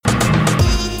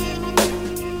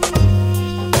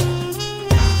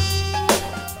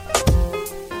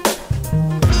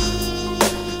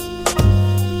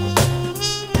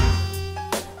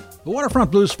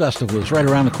Waterfront Blues Festival is right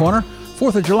around the corner.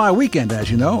 4th of July weekend, as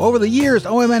you know. Over the years,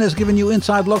 OMN has given you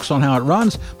inside looks on how it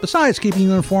runs, besides keeping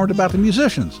you informed about the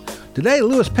musicians. Today,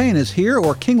 Louis Payne is here,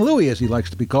 or King Louie as he likes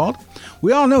to be called.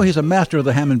 We all know he's a master of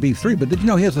the Hammond B3, but did you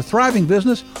know he has a thriving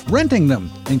business renting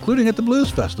them, including at the Blues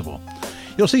Festival?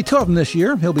 You'll see two of them this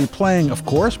year. He'll be playing, of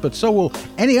course, but so will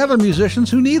any other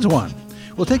musicians who needs one.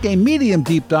 We'll take a medium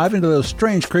deep dive into those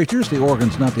strange creatures, the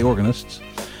organs, not the organists,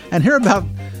 and hear about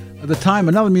the time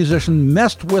another musician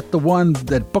messed with the one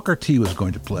that Booker T was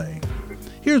going to play.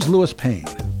 Here's Louis Payne.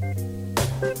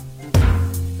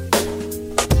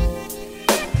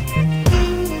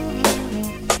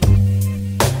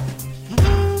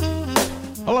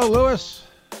 Hello, Louis.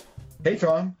 Hey,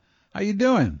 Tom. How you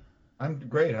doing? I'm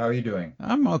great. How are you doing?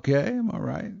 I'm okay. I'm all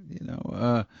right.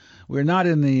 We're not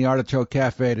in the Artichoke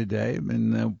Cafe today,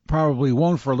 and probably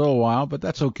won't for a little while, but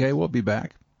that's okay. We'll be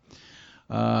back.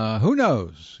 Who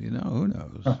knows? Who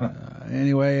knows?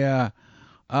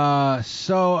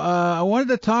 So I wanted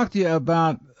to talk to you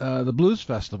about the Blues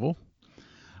Festival.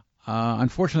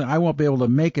 Unfortunately, I won't be able to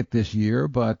make it this year,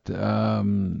 but, I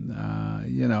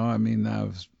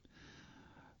was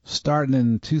starting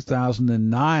in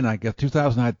 2009, I guess,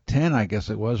 2010, I guess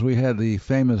it was. We had the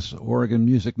famous Oregon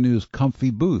Music News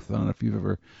Comfy booth. I don't know if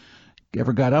you've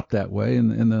ever got up that way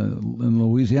in the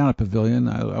Louisiana Pavilion.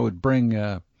 I would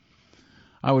bring...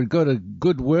 I would go to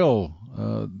Goodwill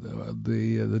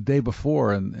the day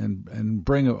before and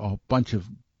bring a bunch of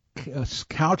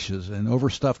couches and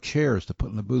overstuffed chairs to put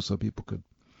in the booth so people could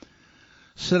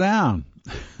sit down.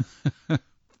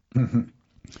 Mm-hmm.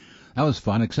 That was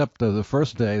fun, except the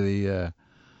first day,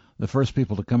 the first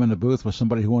people to come in the booth was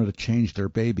somebody who wanted to change their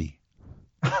baby.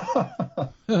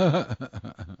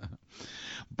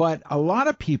 But a lot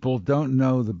of people don't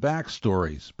know the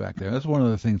backstories back there. That's one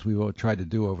of the things we've tried to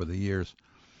do over the years.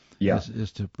 Yeah.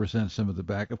 Is to present some of the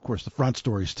back, of course, the front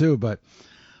stories too, but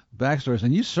backstories.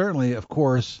 And you certainly, of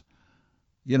course,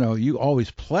 you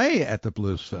always play at the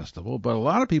Blues Festival, but a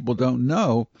lot of people don't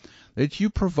know that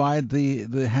you provide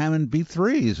the Hammond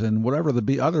B3s and whatever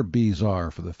the other Bs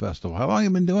are for the festival. How long have you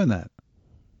been doing that?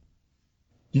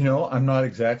 I'm not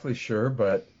exactly sure,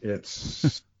 but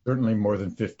it's certainly more than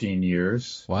 15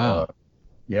 years. Wow.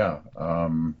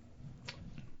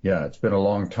 Yeah, it's been a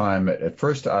long time. At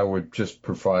first, I would just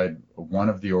provide one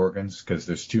of the organs because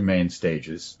there's two main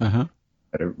stages. Uh-huh.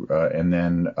 And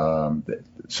then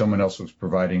someone else was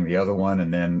providing the other one,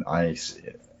 and then I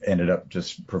ended up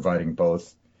just providing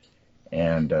both.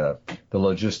 And the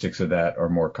logistics of that are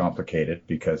more complicated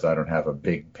because I don't have a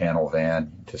big panel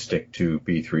van to stick two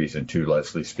B3s and two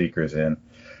Leslie speakers in.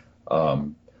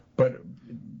 But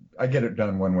I get it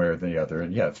done one way or the other.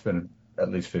 And yeah, it's been at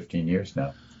least 15 years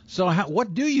now. So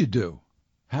what do you do?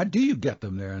 How do you get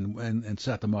them there and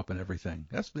set them up and everything?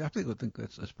 I think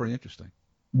that's pretty interesting.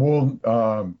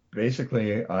 Well,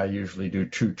 basically, I usually do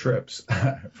two trips.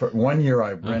 For 1 year,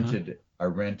 I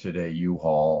rented a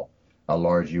U-Haul, a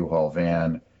large U-Haul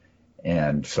van,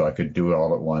 and so I could do it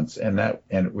all at once. And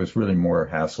it was really more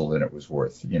hassle than it was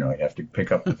worth. You have to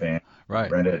pick up the van, right,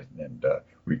 rent it, and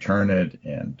return it.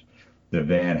 And the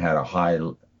van had a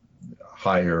higher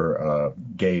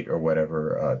gate or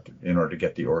whatever. In order to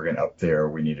get the organ up there,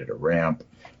 we needed a ramp.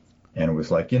 And it was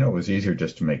like, it was easier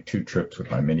just to make two trips with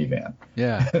my minivan.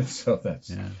 Yeah. So that's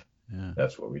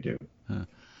what we do. Huh.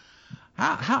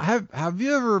 Have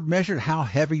you ever measured how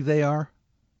heavy they are?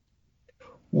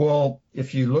 Well,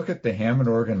 if you look at the Hammond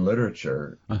organ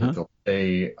literature, it'll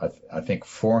say, I think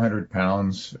 400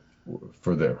 pounds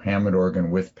for the Hammond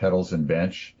organ with pedals and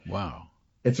bench. Wow.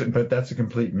 But that's a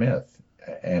complete myth.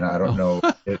 And I don't know,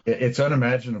 it's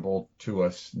unimaginable to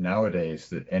us nowadays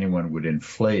that anyone would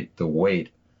inflate the weight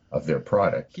of their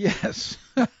product. Yes.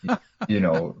 We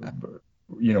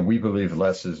believe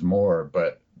less is more,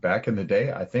 but back in the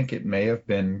day, I think it may have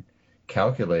been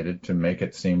calculated to make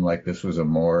it seem like this was a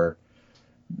more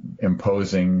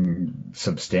imposing,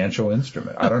 substantial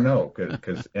instrument. I don't know,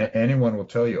 because anyone will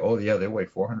tell you, oh, yeah, they weigh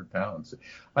 400 pounds.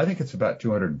 I think it's about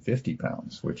 250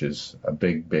 pounds, which is a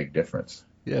big, big difference.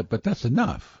 Yeah, but that's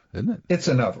enough, isn't it? It's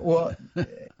enough. Well,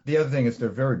 the other thing is they're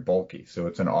very bulky, so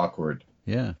it's an awkward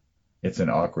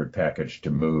package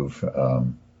to move.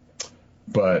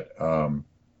 But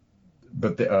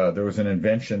there was an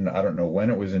invention. I don't know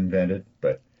when it was invented,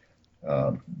 but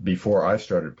before I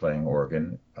started playing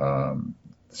organ, a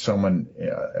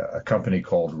company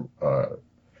called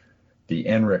the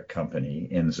Enric Company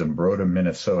in Zumbrota,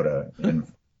 Minnesota,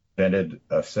 invented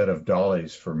a set of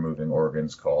dollies for moving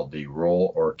organs called the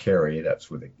roll or carry. That's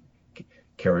with a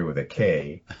carry with a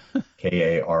K,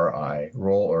 K-A-R-I,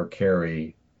 roll or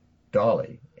carry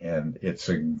dolly. And it's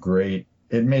a great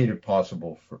it made it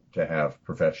possible to have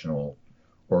professional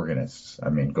organists. I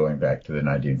mean, going back to the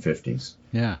 1950s.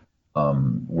 Yeah.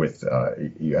 With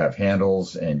you have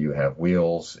handles and you have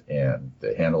wheels, and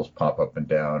the handles pop up and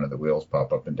down, and the wheels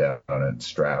pop up and down, and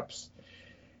straps,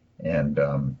 and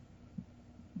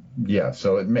yeah,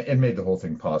 so it made the whole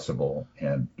thing possible.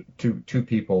 And two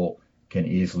people can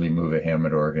easily move a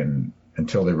Hammond organ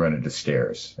until they run into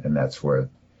stairs, and that's where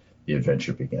the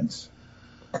adventure begins.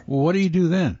 Well, what do you do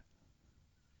then?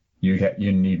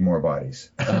 You need more bodies.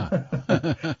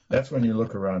 That's when you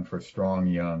look around for strong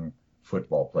young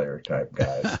football player type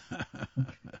guys.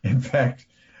 In fact,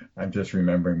 I'm just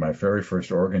remembering my very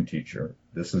first organ teacher.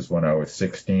 This is when I was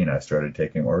 16. I started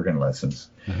taking organ lessons.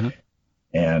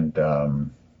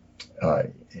 And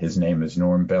his name is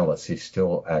Norm Bellis. He's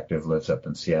still active, lives up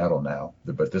in Seattle now,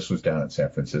 but this was down in San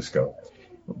Francisco.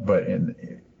 But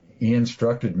he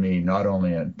instructed me not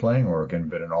only in playing organ,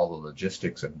 but in all the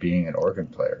logistics of being an organ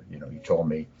player. You know, he told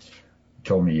me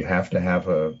you have to have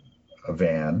a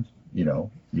van. You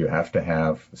know, you have to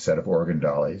have a set of organ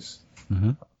dollies,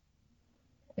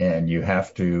 and you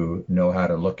have to know how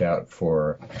to look out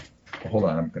for. Hold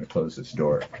on, I'm going to close this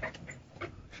door.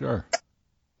 Sure.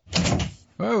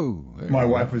 Oh, my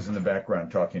wife was in the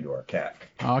background talking to our cat.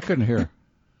 Oh, I couldn't hear.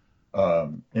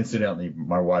 Incidentally,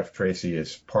 my wife Tracy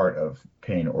is part of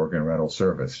Payne Organ Rental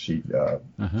Service. She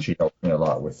helped me a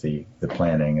lot with the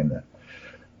planning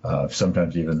and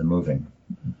sometimes even the moving.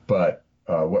 But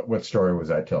what story was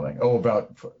I telling? Oh,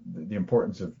 about the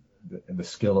importance of the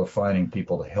skill of finding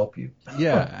people to help you.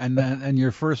 Yeah, and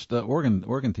your first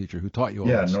organ teacher who taught you all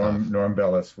that stuff. Norm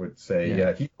Bellis would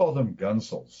say, he called them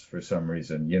gunsels for some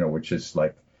reason, you know, which is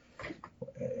like,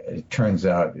 it turns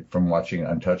out from watching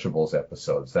Untouchables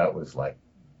episodes, that was like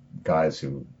guys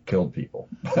who killed people.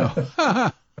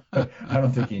 I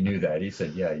don't think he knew that. He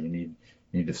said, you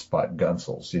need to spot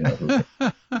gunsels, you know, who can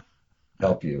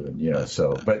help you, and you know,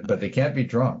 so but they can't be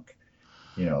drunk,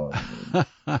 you know.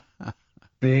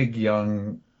 Big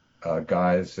young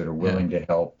guys that are willing to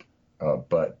help,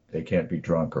 but they can't be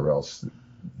drunk, or else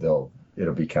it'll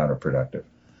be counterproductive.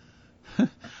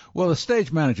 Well, the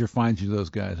stage manager finds you those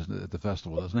guys at the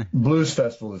festival, doesn't he? Blues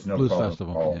Festival is no Blues problem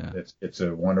Festival, at all. yeah. It's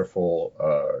a wonderful,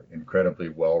 incredibly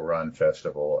well-run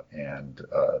festival, and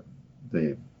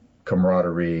the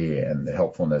camaraderie and the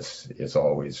helpfulness is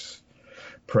always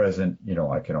present. You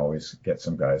know, I can always get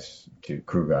some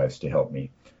crew guys to help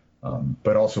me.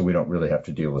 But also, we don't really have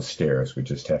to deal with stairs. We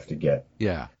just have to get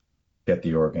the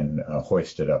organ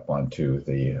hoisted up onto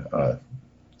the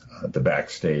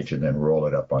backstage, and then roll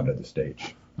it up onto the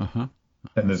stage. And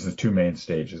there's the two main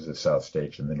stages, the south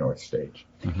stage and the north stage.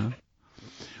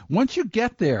 Once you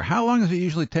get there, how long does it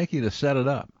usually take you to set it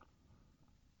up?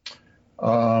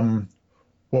 Well,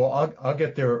 I'll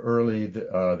get there early,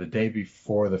 the day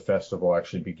before the festival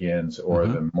actually begins, or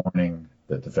the morning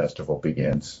that the festival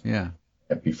begins. Yeah.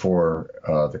 Before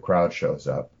the crowd shows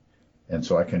up. And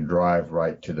so I can drive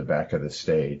right to the back of the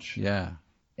stage. Yeah.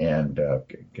 And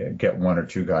get one or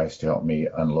two guys to help me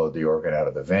unload the organ out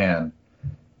of the van.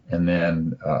 And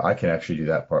then I can actually do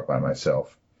that part by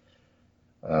myself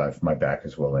if my back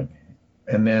is willing.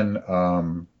 And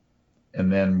then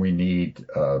we need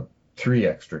 3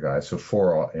 extra guys, so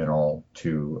 4 in all,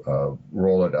 to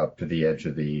roll it up to the edge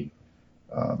of the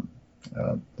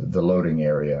loading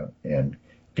area and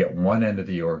get one end of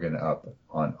the organ up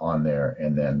on there,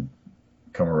 and then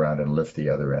come around and lift the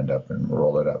other end up and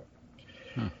roll it up.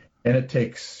 And it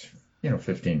takes,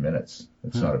 15 minutes.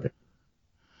 It's not a big.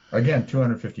 Again,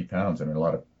 250 pounds. I mean, a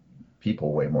lot of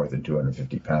people weigh more than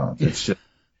 250 pounds.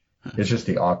 It's just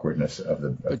the awkwardness of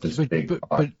this big.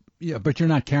 But you're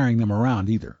not carrying them around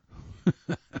either.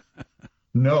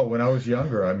 No, when I was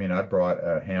younger, I mean, I brought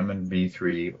a Hammond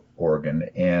B3 organ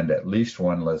and at least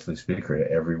one Leslie speaker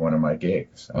to every one of my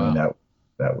gigs. I mean,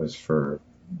 that was for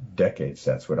decades.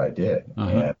 That's what I did.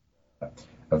 And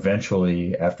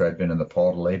eventually, after I'd been in the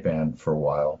Paul DeLay band for a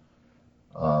while,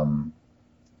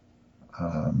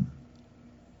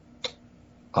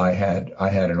 I had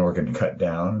an organ cut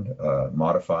down,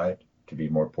 modified to be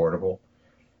more portable.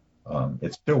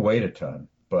 It still weighed a ton,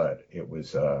 but it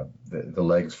was the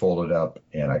legs folded up,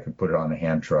 and I could put it on a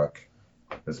hand truck.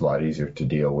 It was a lot easier to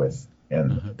deal with,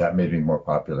 and that made me more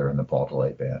popular in the Paul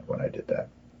DeLay band when I did that.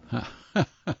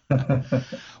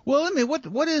 Well, I mean,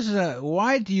 what is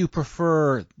why do you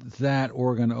prefer that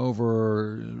organ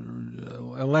over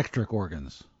electric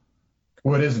organs?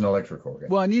 Well, it is an electric organ.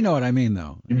 Well, and you know what I mean,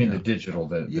 though. You mean the digital,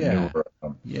 the newer.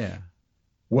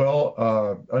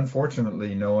 Well,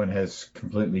 unfortunately, no one has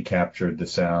completely captured the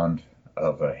sound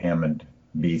of a Hammond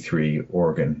B3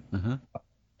 organ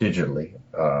digitally.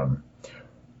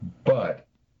 But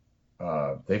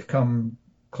they've come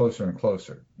closer and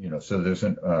closer. So there's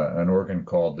an organ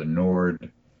called the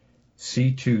Nord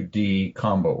C2D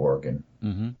combo organ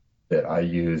that I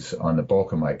use on the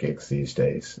bulk of my gigs these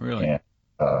days. Really?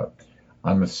 And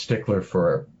I'm a stickler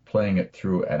for playing it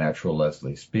through an actual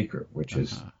Leslie speaker, which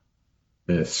is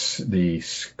the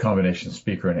combination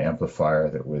speaker and amplifier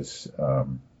that was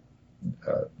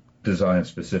designed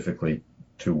specifically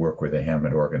to work with a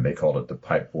Hammond organ. They called it the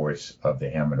pipe voice of the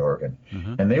Hammond organ.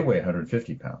 And they weigh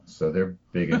 150 pounds, so they're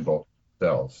big and bulky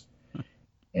themselves.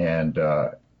 And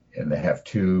they have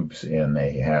tubes, and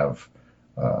they have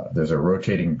there's a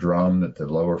rotating drum that the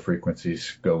lower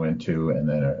frequencies go into, and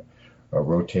then a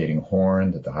rotating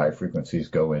horn that the high frequencies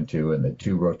go into, and the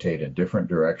two rotate in different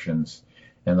directions.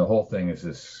 And the whole thing is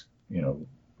this,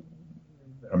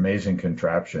 amazing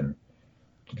contraption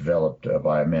developed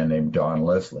by a man named Don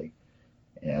Leslie.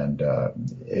 And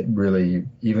it really,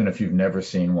 even if you've never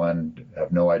seen one,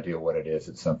 have no idea what it is,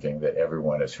 it's something that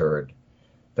everyone has heard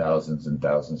thousands and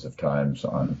thousands of times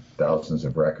on thousands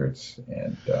of records.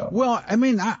 And well, I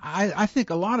mean, I think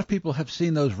a lot of people have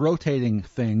seen those rotating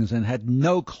things and had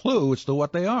no clue as to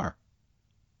what they are.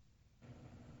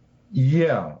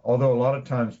 Yeah, although a lot of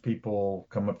times people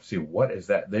come up and say, what is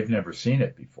that? They've never seen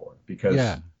it before, because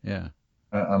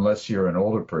unless you're an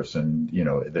older person,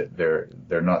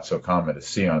 they're not so common to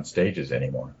see on stages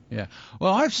anymore. Yeah.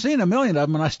 Well, I've seen a million of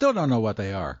them, and I still don't know what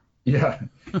they are. Yeah.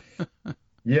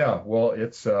 Yeah, well,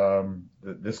 it's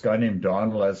this guy named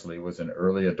Don Leslie was an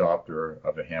early adopter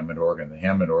of a Hammond organ. The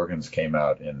Hammond organs came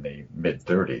out in the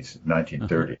mid-30s,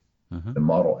 1930s. The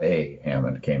Model A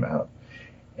Hammond came out.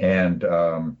 And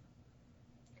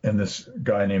this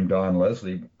guy named Don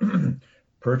Leslie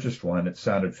purchased one. It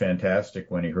sounded fantastic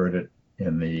when he heard it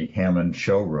in the Hammond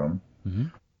showroom.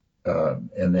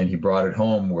 And then he brought it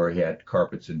home where he had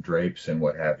carpets and drapes and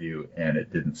what have you, and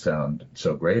it didn't sound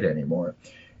so great anymore.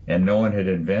 And no one had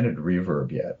invented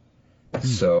reverb yet.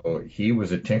 So he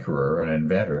was a tinkerer, an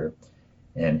inventor,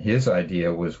 and his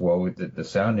idea was, well, the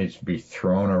sound needs to be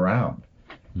thrown around.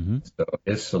 So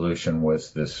his solution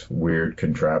was this weird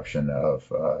contraption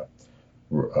of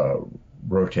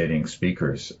rotating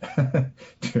speakers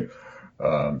to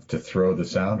throw the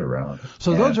sound around.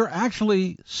 So those are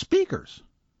actually speakers.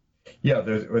 Yeah,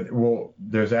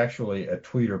 there's actually a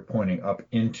tweeter pointing up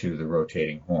into the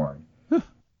rotating horn.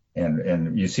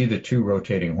 And you see the two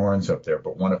rotating horns up there,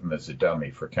 but one of them is a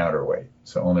dummy for counterweight.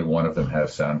 So only one of them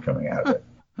has sound coming out of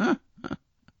it.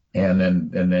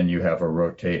 And then you have a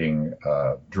rotating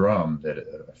drum that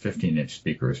a 15-inch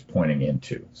speaker is pointing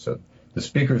into. So the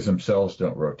speakers themselves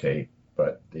don't rotate,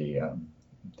 but the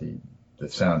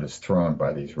sound is thrown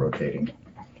by these rotating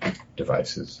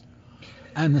devices.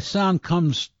 And the sound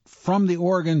comes from the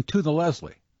organ to the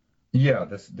Leslie. Yeah,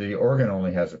 the organ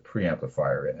only has a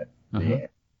preamplifier in it. The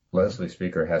Leslie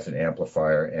speaker has an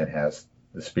amplifier and has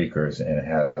the speakers, and it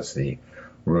has the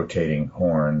rotating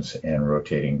horns and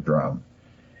rotating drum.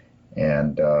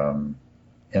 And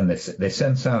they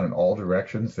send sound in all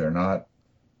directions. They're not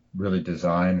really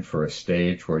designed for a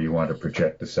stage where you want to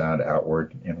project the sound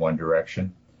outward in one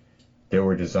direction. They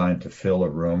were designed to fill a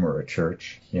room or a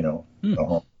church, a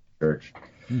home church.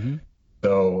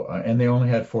 So, and they only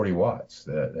had 40 watts.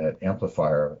 That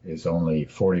amplifier is only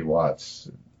 40 watts.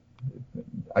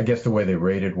 I guess the way they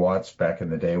rated watts back in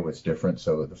the day was different.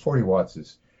 So the 40 watts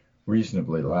is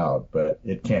reasonably loud, but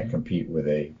it can't compete with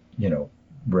a,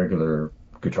 regular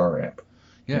guitar amp.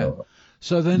 Yeah.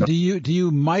 So then do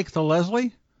you mic the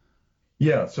Leslie?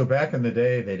 Yeah. So back in the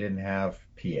day, they didn't have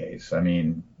PAs. I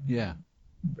mean,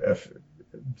 it's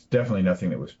definitely nothing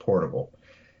that was portable.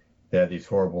 They had these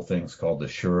horrible things called the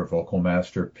Shure Vocal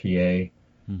Master PA,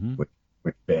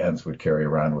 which bands would carry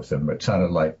around with them. It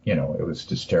sounded like, it was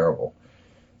just terrible.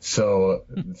 So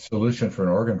the solution for an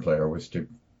organ player was to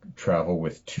travel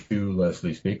with two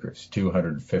Leslie speakers,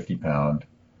 250-pound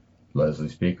Leslie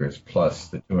speakers, plus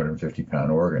the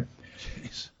 250-pound organ.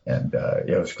 Jeez. And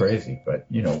it was crazy. But,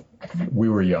 we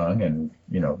were young, and,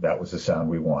 that was the sound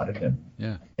we wanted.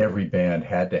 And every band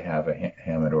had to have a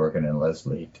Hammond organ and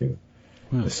Leslie to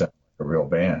sound like a real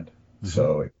band.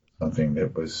 So it was something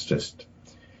that was just,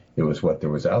 it was what there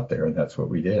was out there, and that's what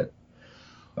we did.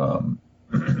 And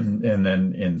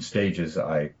then in stages,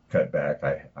 I cut back.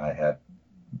 I had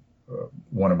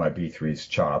one of my B3s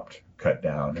chopped, cut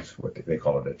down, is what they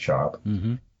call it, a chop.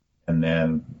 And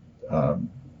then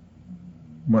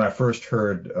when I first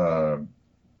heard, the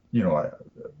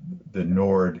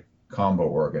Nord combo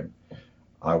organ,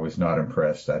 I was not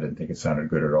impressed. I didn't think it sounded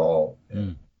good at all.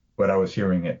 But I wasn't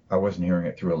hearing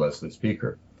it through a Leslie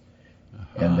speaker.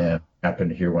 And then happened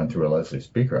to hear one through a Leslie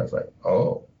speaker. I was like,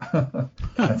 oh,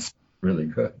 that's really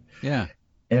good. Yeah.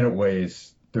 and it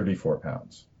weighs 34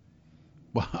 pounds.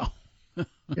 Wow.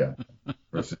 Yeah,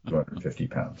 versus 250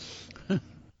 pounds.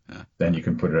 Then you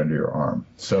can put it under your arm.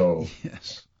 So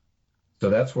Yes. so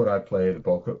that's what I play on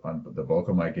the bulk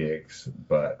of my gigs,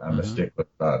 but I'm a stickler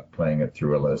about playing it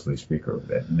through a Leslie speaker,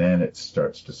 and then it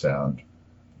starts to sound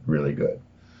really good.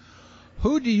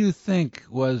 Who do you think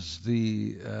was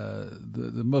the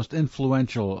most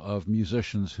influential of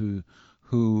musicians who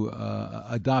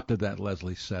adopted that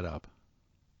Leslie setup?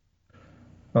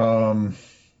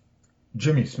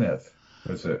 Jimmy Smith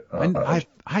was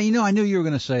I knew you were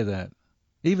going to say that,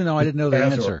 even though I didn't know the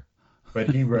answer. But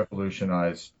he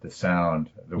revolutionized the sound,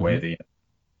 the way they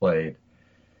played.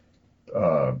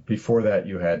 Before that,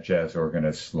 you had jazz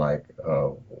organists like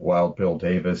Wild Bill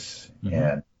Davis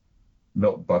and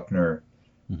Milt Buckner,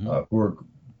 who were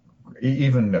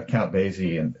even Count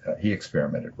Basie, and he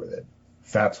experimented with it.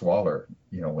 Fats Waller,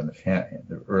 when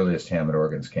the earliest Hammond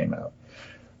organs came out,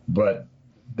 but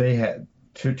they had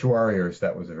to our ears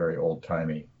that was a very old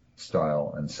timey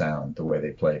style and sound, the way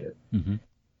they played it,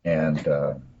 and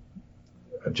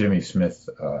Jimmy Smith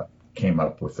came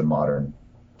up with the modern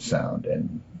sound,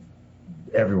 and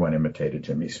everyone imitated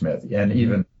Jimmy Smith. And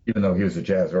even though he was a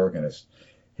jazz organist,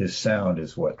 his sound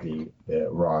is what the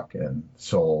rock and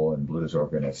soul and blues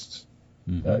organists.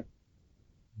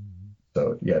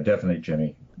 So yeah, definitely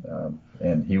Jimmy.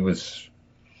 And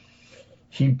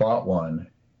he bought one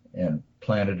and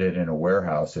planted it in a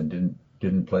warehouse and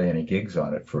didn't play any gigs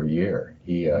on it for a year.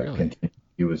 He continued.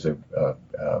 He was a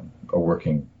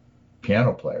working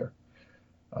piano player,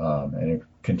 and he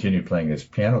continued playing his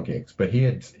piano gigs. But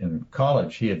in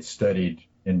college, he had studied,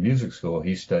 in music school,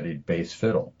 he studied bass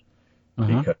fiddle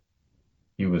because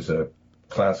he was a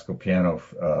classical piano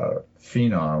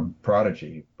phenom,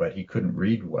 prodigy, but he couldn't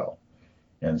read well.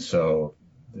 And so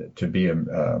to be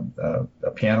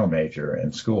a piano major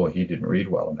in school, he didn't read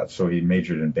well enough, so he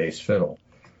majored in bass fiddle.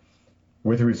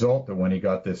 With the result that when he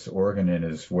got this organ in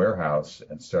his warehouse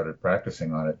and started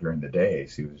practicing on it during the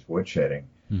days, he was woodshedding.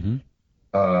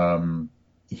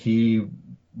 He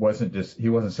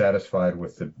wasn't satisfied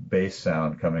with the bass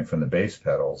sound coming from the bass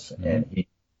pedals, and he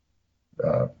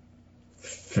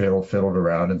fiddled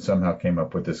around and somehow came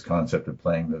up with this concept of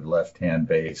playing the left-hand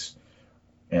bass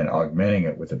and augmenting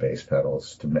it with the bass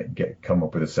pedals to come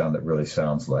up with a sound that really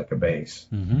sounds like a bass.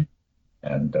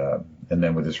 And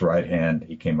then with his right hand,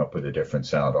 he came up with a different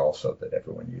sound also that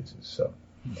everyone uses. So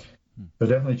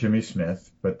definitely Jimmy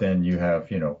Smith. But then you have,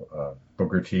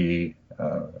 Booker T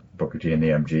and the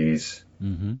MGs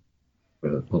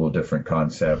with a little different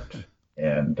concept,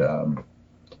 and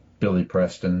Billy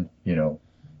Preston.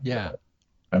 Yeah.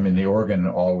 I mean, the organ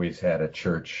always had a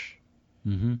church.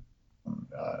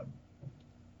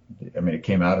 It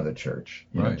came out of the church.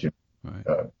 Jimmy.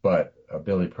 But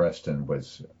Billy Preston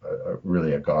was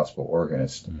really a gospel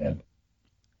organist, and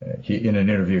he, in an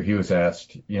interview, he was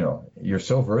asked, you're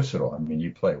so versatile. I mean,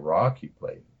 you play rock, you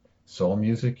play soul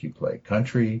music, you play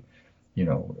country.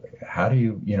 How do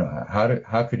you,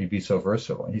 how could you be so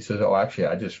versatile? And he says, oh, actually,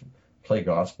 I just play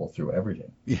gospel through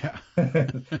everything. Yeah,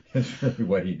 that's really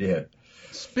what he did.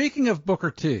 Speaking of Booker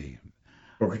T,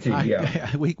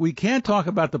 yeah, we can't talk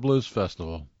about the Blues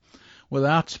Festival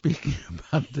without speaking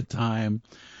about the time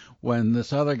when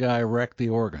this other guy wrecked the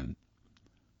organ.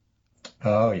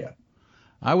 Oh, yeah.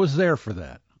 I was there for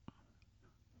that.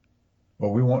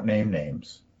 Well, we won't name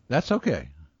names. That's okay.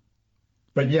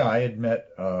 But yeah, I had met,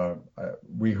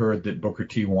 we heard that Booker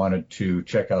T wanted to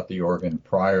check out the organ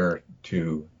prior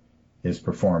to his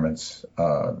performance.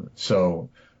 So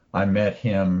I met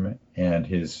him and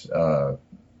his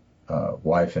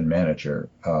wife and manager,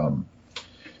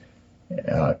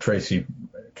 Tracy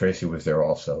was there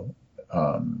also.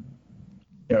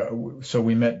 So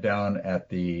we met down at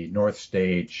the North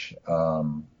Stage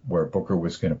where Booker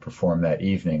was going to perform that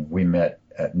evening. We met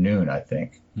at noon, I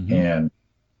think, and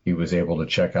he was able to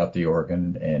check out the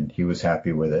organ, and he was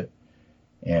happy with it.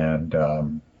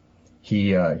 And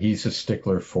he's a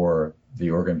stickler for the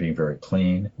organ being very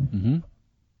clean,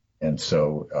 and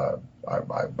so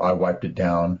I wiped it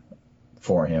down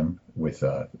for him with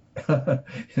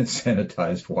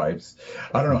sanitized wipes.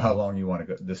 I don't know how long you want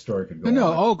to go. This story could go on.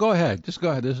 No, go ahead. Just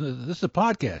go ahead. This is a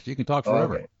podcast. You can talk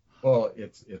forever. Okay. Well,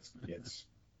 it's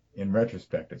in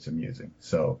retrospect, it's amusing.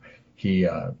 So he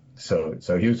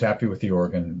was happy with the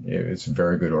organ. It's a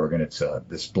very good organ. It's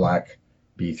this black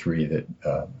B3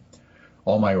 that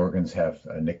all my organs have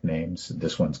nicknames.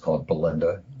 This one's called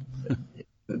Belinda.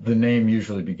 The name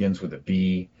usually begins with a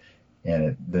B,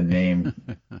 and the name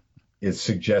is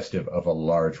suggestive of a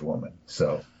large woman.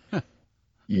 So, I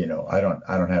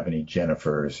don't have any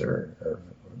Jennifers or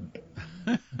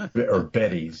or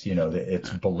Betty's, it's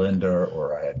Belinda,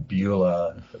 or I had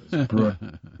Beulah. It was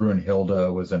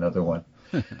Brunhilde was another one.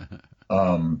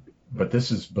 But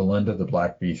this is Belinda, the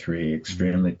Black B3,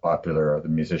 extremely popular. The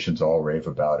musicians all rave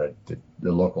about it.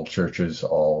 The local churches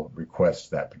all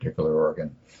request that particular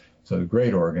organ. So a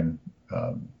great organ.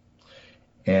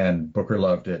 And Booker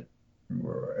loved it.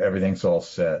 Everything's all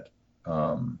set.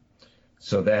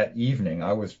 So that evening,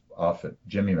 I was off at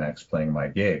Jimmy Mac's playing my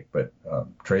gig, but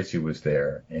Tracy was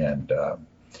there, and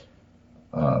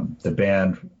the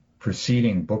band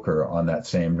preceding Booker on that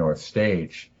same North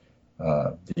Stage,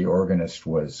 the organist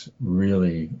was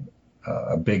really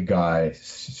a big guy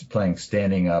playing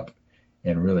standing up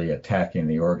and really attacking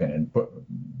the organ. And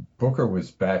Booker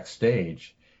was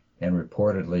backstage, and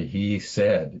reportedly he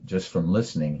said, just from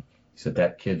listening, he said,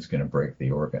 that kid's going to break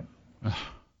the organ.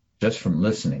 Just from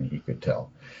listening, he could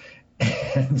tell.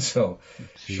 And so,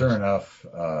 sure enough,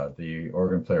 the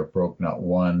organ player broke not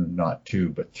one, not two,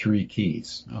 but 3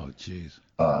 keys. Oh, jeez.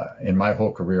 In my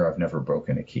whole career, I've never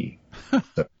broken a key.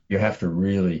 So you have to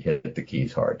really hit the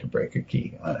keys hard to break a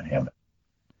key on a Hammond.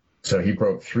 So he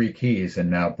broke 3 keys, and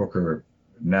now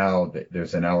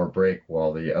there's an hour break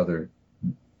while the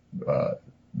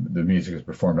music is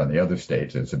performed on the other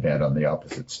stage. There's a band on the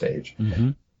opposite stage.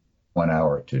 Mm-hmm. 1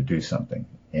 hour to do something.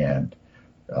 And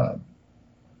there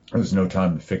was no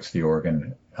time to fix the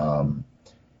organ.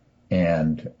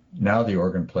 And now the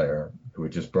organ player, who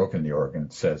had just broken the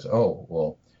organ, says, oh,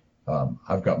 well,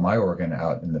 I've got my organ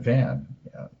out in the van.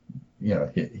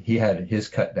 He had his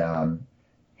cut down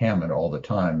Hammond all the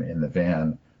time in the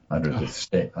van under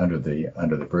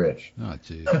the bridge. Oh,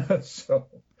 geez. So,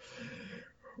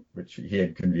 which he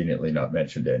had conveniently not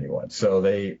mentioned to anyone. So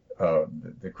the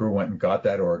crew went and got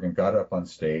that organ, got up on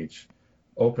stage,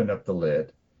 opened up the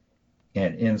lid,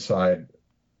 and inside,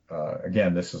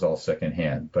 again, this is all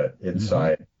secondhand, but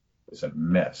inside was a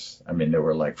mess. I mean, there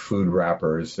were like food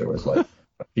wrappers. There was like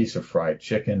a piece of fried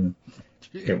chicken.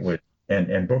 Jeez. It was,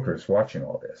 and Booker's watching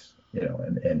all this,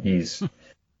 and he's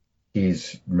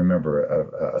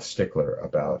remember a stickler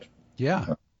about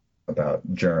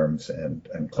germs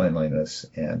and cleanliness,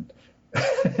 and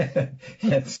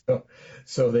and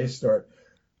so they start.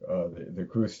 The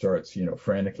crew starts,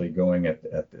 frantically going at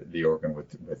the organ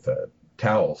with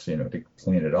towels, to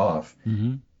clean it off.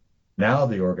 Mm-hmm. Now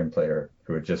the organ player,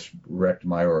 who had just wrecked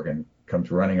my organ,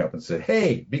 comes running up and said,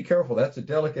 "Hey, be careful! That's a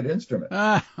delicate instrument."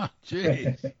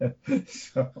 Jeez.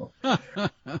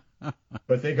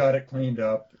 But they got it cleaned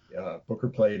up. Booker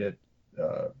played it.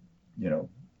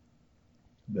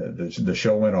 The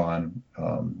show went on,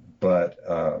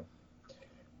 but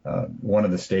one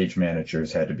of the stage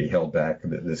managers had to be held back.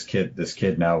 This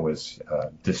kid now was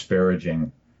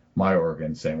disparaging my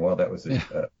organ, saying, "Well, that was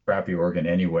a crappy organ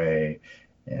anyway."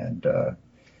 And the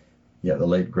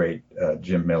late great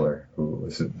Jim Miller, who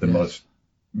was the most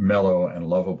mellow and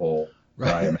lovable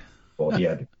guy imaginable, he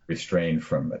had to restrain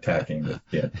from attacking the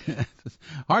kid.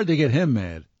 Hard to get him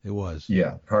mad. It was.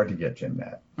 Yeah, hard to get Jim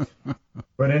mad.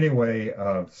 But anyway,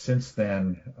 since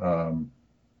then,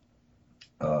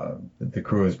 the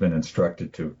crew has been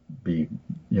instructed to be,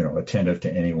 attentive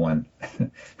to anyone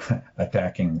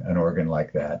attacking an organ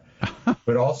like that.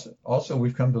 But also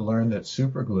we've come to learn that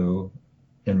super glue,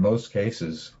 in most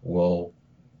cases, will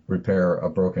repair a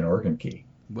broken organ key.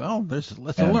 Well, it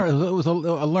was a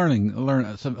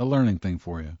learning thing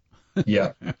for you.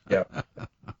 Yeah.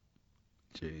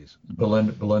 Jeez.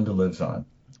 Belinda lives on.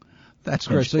 That's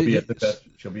great. She'll be at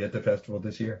the festival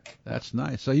this year. That's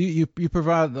nice. So you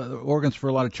provide the organs for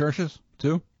a lot of churches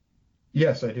too?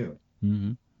 Yes, I do.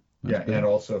 Mm-hmm. Yeah, good. And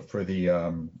also for the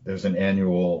there's an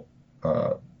annual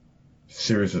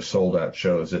series of sold out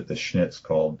shows at the Schnitz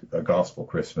called Gospel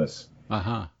Christmas.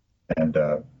 Uh-huh. And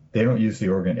they don't use the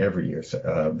organ every year.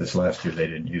 So, this last year they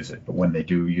didn't use it, but when they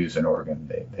do use an organ,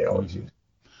 they always use it.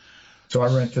 So we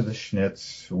rent to the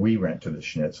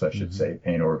Schnitz, I should say,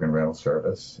 Payne Organ Rental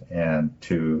Service, and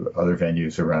to other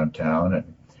venues around town.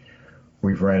 And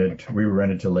we were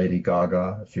rented to Lady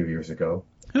Gaga a few years ago.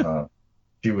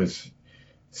 She was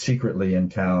secretly in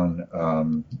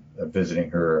town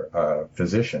visiting her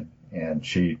physician, and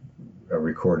she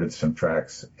recorded some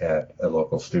tracks at a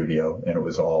local studio, and it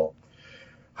was all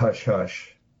hush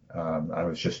hush. I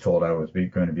was just told I was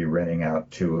going to be renting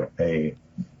out to a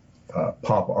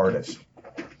pop artist.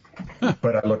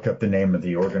 But I looked up the name of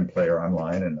the organ player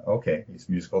online, and okay, he's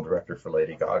musical director for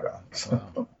Lady Gaga. So.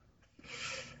 Wow.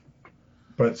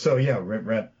 But so yeah,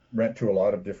 rent to a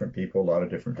lot of different people, a lot of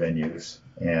different venues,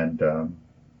 and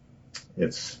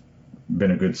it's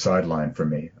been a good sideline for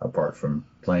me apart from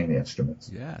playing the instruments.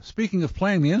 Yeah. Speaking of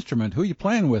playing the instrument, who are you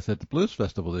playing with at the Blues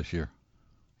Festival this year?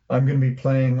 I'm going to be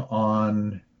playing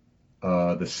on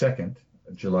the 2nd,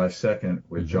 July 2nd,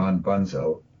 with John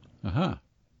Bunzo. Uh-huh.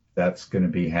 That's going to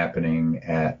be happening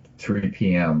at 3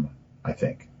 p.m., I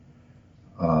think.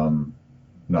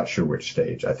 Not sure which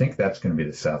stage. I think that's going to be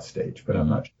the South Stage, but I'm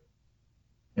not sure.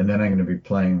 And then I'm going to be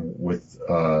playing with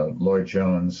Lloyd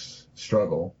Jones'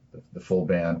 Struggle, the full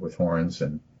band with horns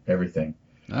and everything.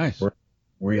 Nice.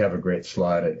 We have a great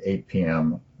slot at 8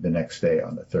 p.m. the next day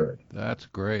on the 3rd. That's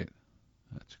great.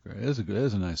 That's great. It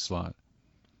is a nice slot.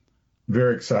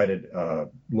 Very excited.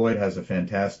 Lloyd has a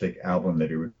fantastic album that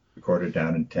he recorded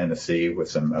down in Tennessee with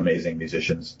some amazing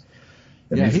musicians.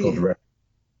 The musical director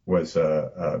was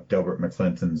Delbert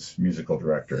McClinton's musical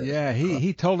director. Yeah,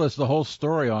 he told us the whole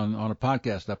story on a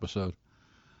podcast episode.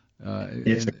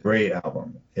 It's a great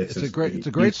album. It's a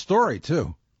great story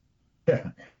too.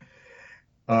 Yeah.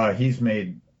 He's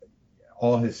made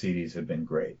all his CDs have been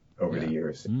great over the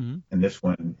years, and this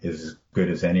one is as good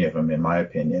as any of them in my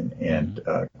opinion. And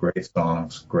great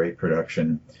songs, great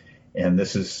production, and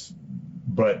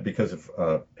but because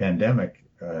of pandemic,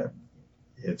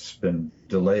 it's been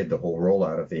delayed, the whole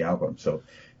rollout of the album. So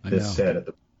this set at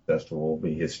the festival will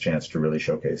be his chance to really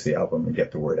showcase the album and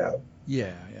get the word out.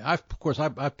 Yeah. I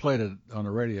played it on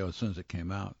the radio as soon as it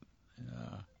came out.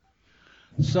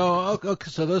 So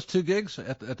those 2 gigs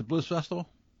at the Blues Festival.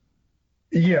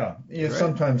 Yeah.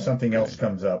 Sometimes something else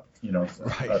comes up.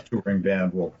 A touring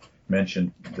band will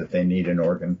mention that they need an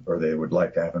organ or they would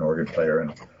like to have an organ player,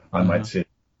 and I might see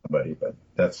somebody, but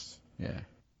that's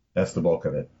the bulk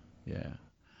of it. Yeah.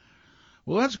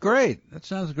 Well, that's great. That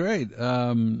sounds great. Good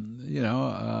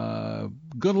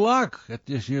luck at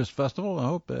this year's festival. I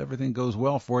hope everything goes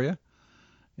well for you.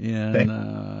 And,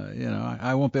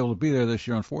 I won't be able to be there this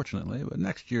year, unfortunately, but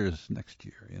next year is next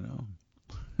year,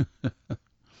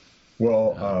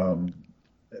 Well,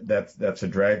 that's a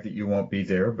drag that you won't be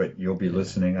there, but you'll be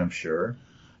listening, I'm sure.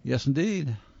 Yes,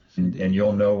 indeed. And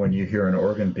you'll know when you hear an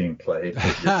organ being played.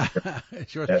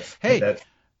 Sure. That's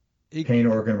Payne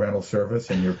Organ Rental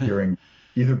Service, and you're hearing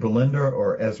either Belinda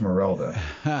or Esmeralda.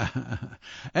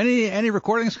 Any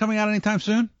recordings coming out anytime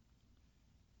soon?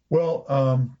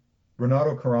 Well,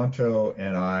 Renato Caranto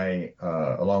and I,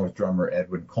 along with drummer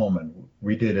Edwin Coleman,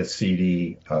 we did a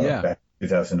CD back in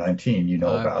 2019.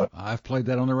 About. I've played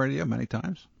that on the radio many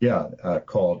times. Yeah,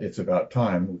 called "It's About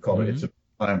Time." We called it "It's About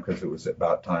Time" because it was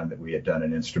about time that we had done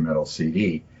an instrumental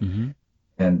CD.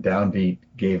 And Downbeat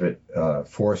gave it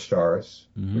 4 stars,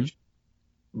 which is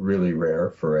really rare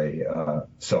for a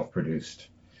self-produced,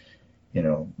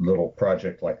 little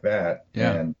project like that.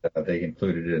 Yeah. And they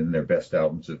included it in their best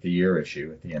albums of the year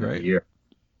issue at the end of the year.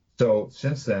 So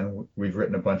since then, we've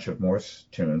written a bunch of more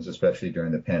tunes, especially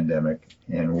during the pandemic,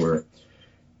 and we're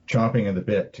chomping at the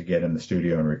bit to get in the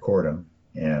studio and record them.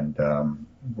 And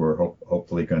we're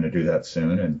hopefully going to do that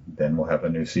soon, and then we'll have a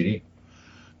new CD.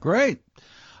 Great.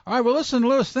 All right. Well, listen,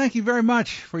 Louis, thank you very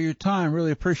much for your time.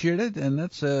 Really appreciate it. And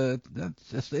it's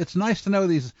nice to know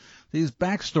these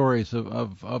backstories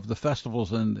of the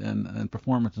festivals and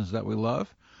performances that we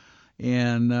love.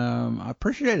 And I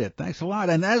appreciate it. Thanks a lot.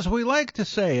 And as we like to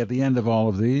say at the end of all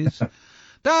of these,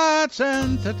 that's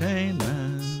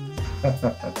entertainment.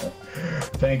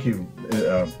 Thank you.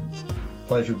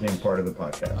 Pleasure being part of the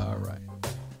podcast. All right.